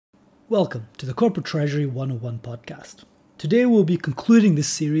Welcome to the Corporate Treasury 101 podcast. Today we'll be concluding this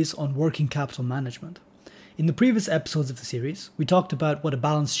series on working capital management. In the previous episodes of the series, we talked about what a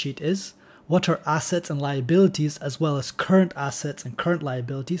balance sheet is, what are assets and liabilities, as well as current assets and current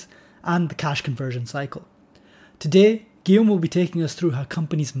liabilities, and the cash conversion cycle. Today, Guillaume will be taking us through how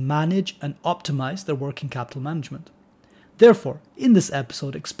companies manage and optimize their working capital management. Therefore, in this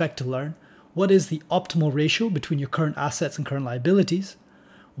episode, expect to learn what is the optimal ratio between your current assets and current liabilities,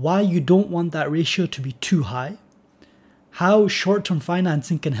 why you don't want that ratio to be too high, how short-term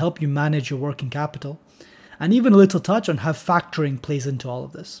financing can help you manage your working capital, and even a little touch on how factoring plays into all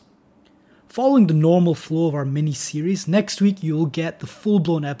of this. Following the normal flow of our mini-series, next week you will get the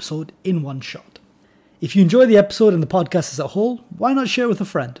full-blown episode in one shot. If you enjoy the episode and the podcast as a whole, why not share it with a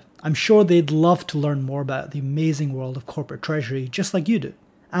friend? I'm sure they'd love to learn more about the amazing world of corporate treasury just like you do.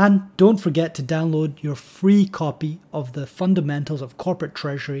 And don't forget to download your free copy of the Fundamentals of Corporate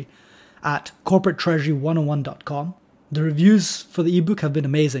Treasury at corporatetreasury101.com. The reviews for the ebook have been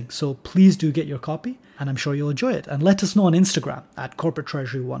amazing, so please do get your copy, and I'm sure you'll enjoy it. And let us know on Instagram at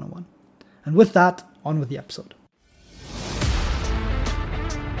corporatetreasury101. And with that, on with the episode.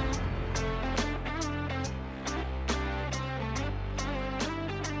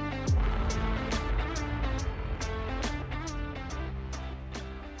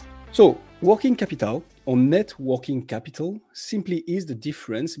 So, working capital or net working capital simply is the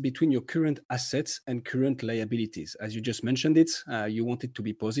difference between your current assets and current liabilities. As you just mentioned it, you want it to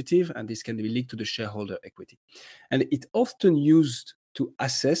be positive, and this can be linked to the shareholder equity. And it's often used to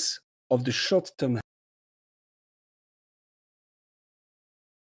assess of the short-term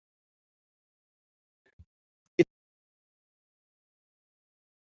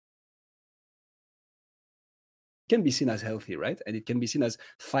can be seen as healthy, right? And it can be seen as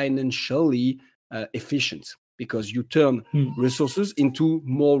financially efficient because you turn resources into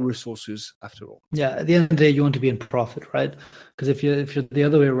more resources after all. Yeah, at the end of the day, you want to be in profit, right? Because if you're the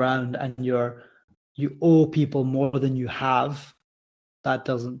other way around and you owe people more than you have, that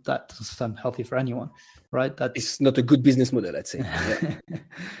doesn't sound healthy for anyone, right? It's not a good business model, let's say.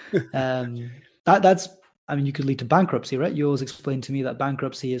 Yeah. That's you could lead to bankruptcy, right? You always explain to me that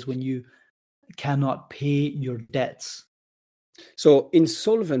bankruptcy is when you cannot pay your debts. So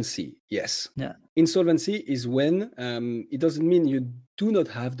insolvency, yes. Yeah. Insolvency is when it doesn't mean you do not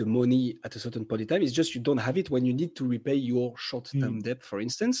have the money at a certain point in time. It's just you don't have it when you need to repay your short-term debt, for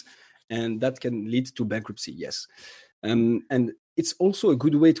instance, and that can lead to bankruptcy, yes. And it's also a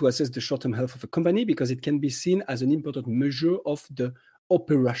good way to assess the short-term health of a company because it can be seen as an important measure of the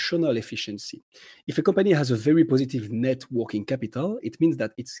operational efficiency. If a company has a very positive net working capital, it means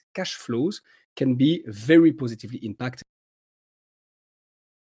that its cash flows can be very positively impacted.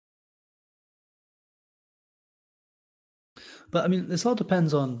 But this all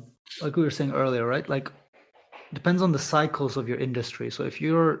depends on, like we were saying earlier, right? Like, depends on the cycles of your industry. So if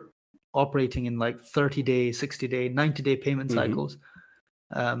you're operating in like 30-day, 60-day, 90-day payment cycles,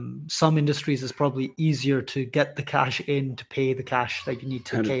 some industries is probably easier to get the cash in to pay the cash that you need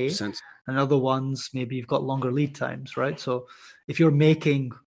to 100%. pay. And other ones, maybe you've got longer lead times, right? So if you're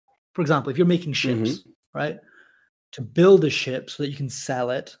making, for example, if you're making ships, right? To build a ship so that you can sell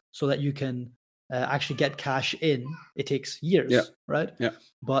it, so that you can actually get cash in, it takes years, right? Yeah.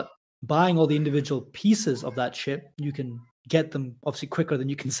 But buying all the individual pieces of that ship, you can get them obviously quicker than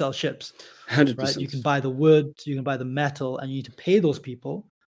you can sell ships. 100%. Right? You can buy the wood, you can buy the metal, and you need to pay those people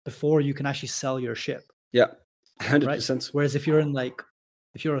before you can actually sell your ship. Yeah, 100%. Right? Whereas if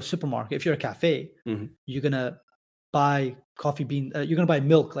you're a supermarket, if you're a cafe, you're gonna buy coffee bean, you're gonna buy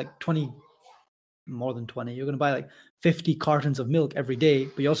milk like 20, more than 20. You're gonna buy like 50 cartons of milk every day,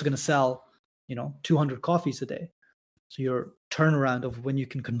 but you're also gonna sell, 200 coffees a day. So your turnaround of when you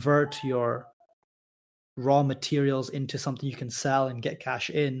can convert your raw materials into something you can sell and get cash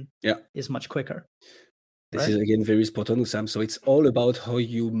in is much quicker. This is again very spot on, Sam. So it's all about how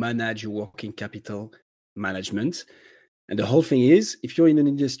you manage your working capital management. And the whole thing is, if you're in an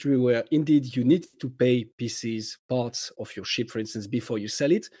industry where indeed you need to pay pieces, parts of your ship, for instance, before you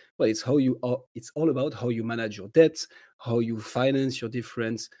sell it, well, it's all about how you manage your debts, how you finance your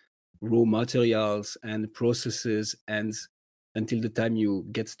different raw materials and processes, and until the time you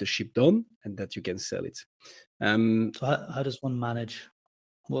get the ship done and that you can sell it. So how does one manage?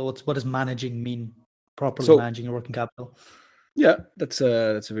 Well, what does managing mean? Properly managing your working capital? Yeah, that's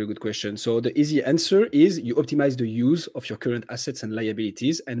a very good question. So the easy answer is you optimize the use of your current assets and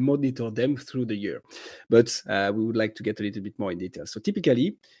liabilities and monitor them through the year. But we would like to get a little bit more in detail. So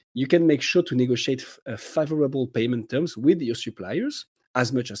typically, you can make sure to negotiate favorable payment terms with your suppliers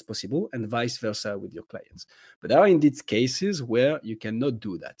as much as possible and vice versa with your clients. But there are indeed cases where you cannot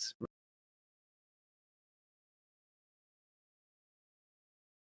do that.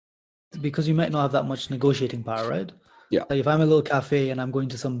 because you might not have that much negotiating power, right? Yeah. Like if I'm a little cafe and I'm going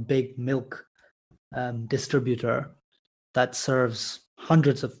to some big milk distributor that serves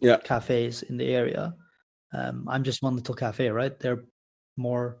hundreds of cafes in the area, I'm just one little cafe, right?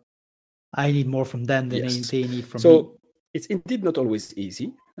 I need more from them than they need from me. It's indeed not always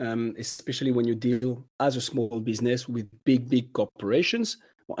easy, especially when you deal as a small business with big corporations,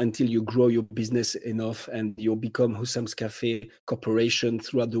 until you grow your business enough and you become Hussam's Cafe corporation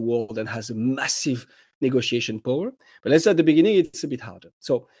throughout the world and has a massive negotiation power. But let's say at the beginning, it's a bit harder.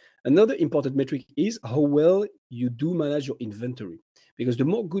 So another important metric is how well you do manage your inventory. Because the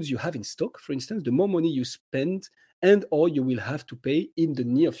more goods you have in stock, for instance, the more money you spend and or you will have to pay in the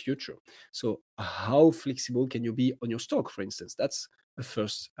near future. So how flexible can you be on your stock, for instance? That's a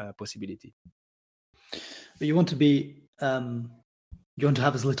first possibility. But you want to be, you want to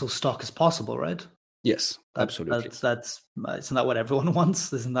have as little stock as possible, right? Yes, absolutely. Isn't that what everyone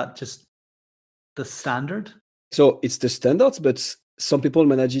wants? Isn't that just the standard? So it's the standards, but some people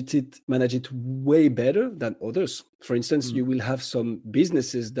manage it way better than others. For instance, you will have some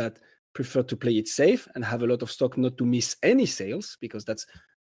businesses that prefer to play it safe and have a lot of stock not to miss any sales, because that's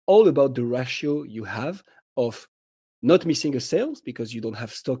all about the ratio you have of not missing a sales because you don't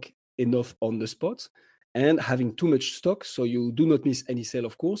have stock enough on the spot, and having too much stock so you do not miss any sale,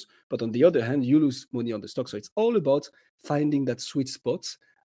 of course, but on the other hand, you lose money on the stock. So it's all about finding that sweet spot,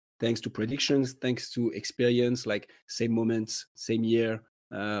 thanks to predictions, thanks to experience, like same moments, same year,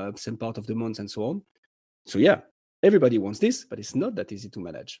 same part of the month, and so on. So yeah, everybody wants this, but it's not that easy to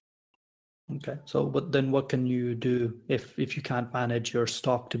manage. Okay. So, but then what can you do if you can't manage your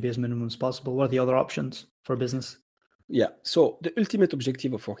stock to be as minimum as possible? What are the other options for business? Yeah. So the ultimate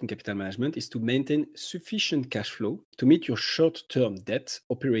objective of working capital management is to maintain sufficient cash flow to meet your short-term debt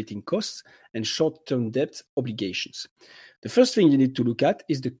operating costs and short-term debt obligations. The first thing you need to look at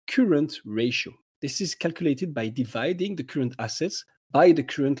is the current ratio. This is calculated by dividing the current assets by the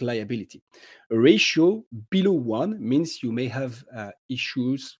current liability. A ratio below 1 means you may have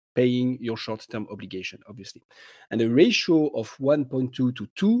issues paying your short-term obligation, obviously. And a ratio of 1.2 to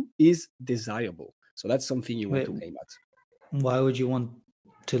 2 is desirable. So that's something you want to aim at. Why would you want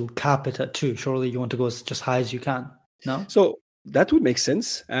to cap it at 2? Surely you want to go as just high as you can, no? So that would make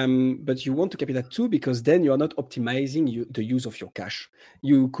sense, but you want to cap it at 2 because then you are not optimizing the use of your cash.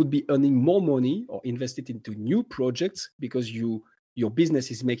 You could be earning more money or invest it into new projects because your business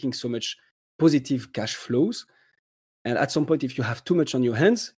is making so much positive cash flows. And at some point, if you have too much on your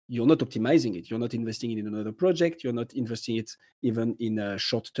hands, you're not optimizing it. You're not investing it in another project. You're not investing it even in a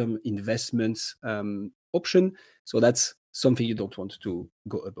short-term investments option. So that's something you don't want to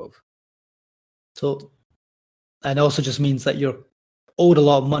go above. So, and it also just means that you're owed a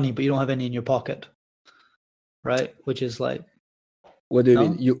lot of money, but you don't have any in your pocket, right? Which is like, what do you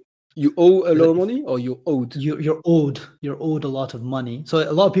mean? You owe a lot of money, or you're owed? You're owed a lot of money. So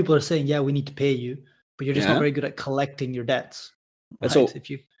a lot of people are saying, yeah, we need to pay you, but you're just not very good at collecting your debts. Right? So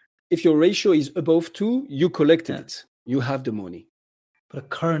if your ratio is above 2, you collected it. You have the money. But a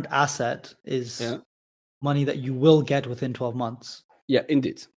current asset is money that you will get within 12 months. Yeah,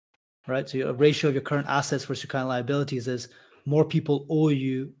 indeed. Right. So a ratio of your current assets versus your current liabilities is more people owe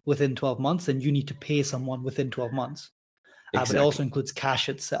you within 12 months than you need to pay someone within 12 months. But it also includes cash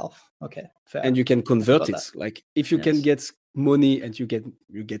itself. Okay, fair. And you can convert it. Like if you can get money and you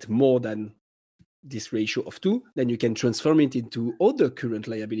get more than this ratio of 2, then you can transform it into other current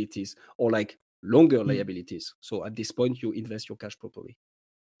liabilities or like longer liabilities. So at this point, you invest your cash properly.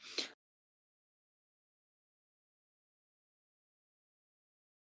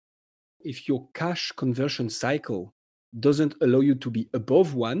 If your cash conversion cycle doesn't allow you to be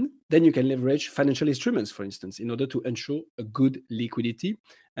above 1, then you can leverage financial instruments, for instance, in order to ensure a good liquidity.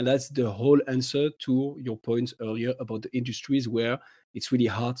 And that's the whole answer to your point earlier about the industries where it's really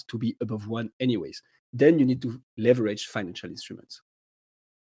hard to be above 1 anyways. Then you need to leverage financial instruments.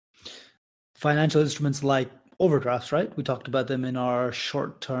 Financial instruments like overdrafts, right? We talked about them in our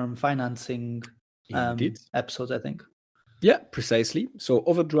short-term financing episodes, I think. Yeah, precisely. So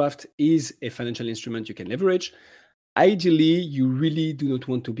overdraft is a financial instrument you can leverage. Ideally, you really do not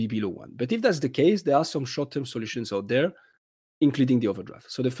want to be below 1. But if that's the case, there are some short-term solutions out there, including the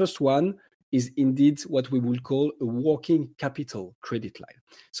overdraft. So the first one is indeed what we will call a working capital credit line.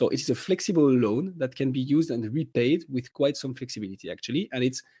 So it's a flexible loan that can be used and repaid with quite some flexibility, actually, and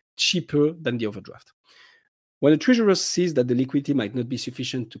it's cheaper than the overdraft. When a treasurer sees that the liquidity might not be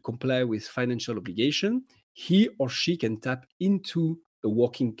sufficient to comply with financial obligation, he or she can tap into a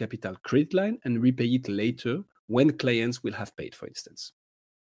working capital credit line and repay it later when clients will have paid, for instance.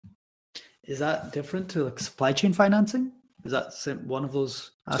 Is that different to like supply chain financing? Is that one of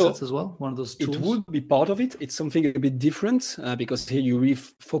those assets as well? One of those tools? It would be part of it. It's something a bit different because here you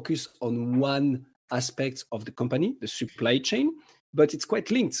focus on one aspect of the company, the supply chain, but it's quite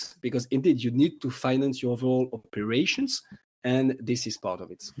linked because indeed you need to finance your overall operations, and this is part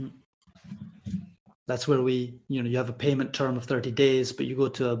of it. That's where you have a payment term of 30 days, but you go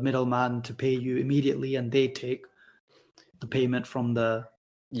to a middleman to pay you immediately, and they take the payment from the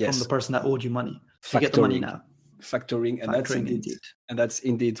person that owed you money. So you get the money now. Factoring, and that's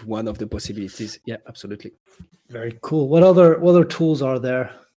indeed one of the possibilities. Yeah, absolutely. Very cool. What other tools are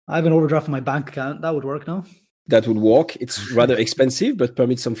there? I have an overdraft in my bank account. That would work, no? That would work. It's rather expensive, but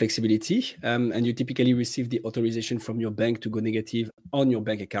permits some flexibility. And you typically receive the authorization from your bank to go negative on your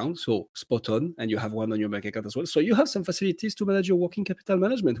bank account. So spot on. And you have one on your bank account as well. So you have some facilities to manage your working capital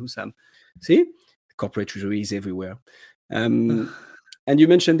management, Hussam. See? Corporate treasury is everywhere. And you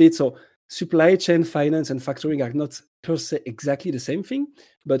mentioned it. So supply chain finance and factoring are not per se exactly the same thing,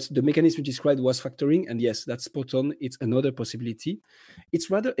 but the mechanism you described was factoring. And yes, that's spot on. It's another possibility. It's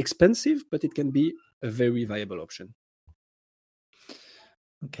rather expensive, but it can be a very viable option.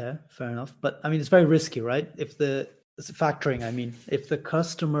 Okay, fair enough. But I mean, it's very risky, right? If if the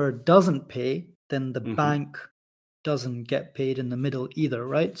customer doesn't pay, then the bank doesn't get paid in the middle either,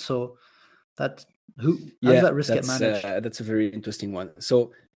 right? So how does that risk get managed? That's a very interesting one.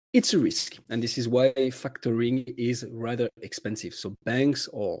 So it's a risk, and this is why factoring is rather expensive. So banks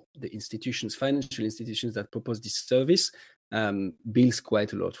or the financial institutions that propose this service bills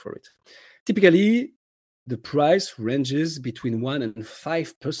quite a lot for it. Typically, the price ranges between 1% and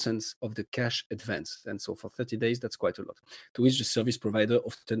 5% of the cash advance. And so for 30 days, that's quite a lot, to which the service provider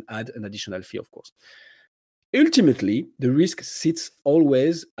often add an additional fee, of course. Ultimately, the risk sits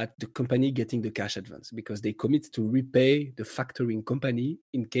always at the company getting the cash advance because they commit to repay the factoring company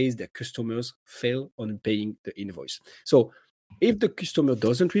in case their customers fail on paying the invoice. So if the customer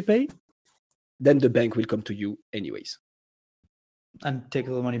doesn't repay, then the bank will come to you anyways. And take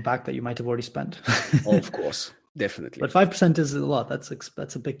the money back that you might have already spent. Of course, definitely. But 5% is a lot. That's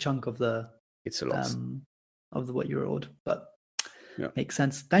a big chunk of the. It's a lot of what you're owed, but yeah, makes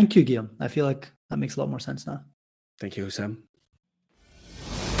sense. Thank you, Guillaume. I feel like that makes a lot more sense now. Thank you, Sam.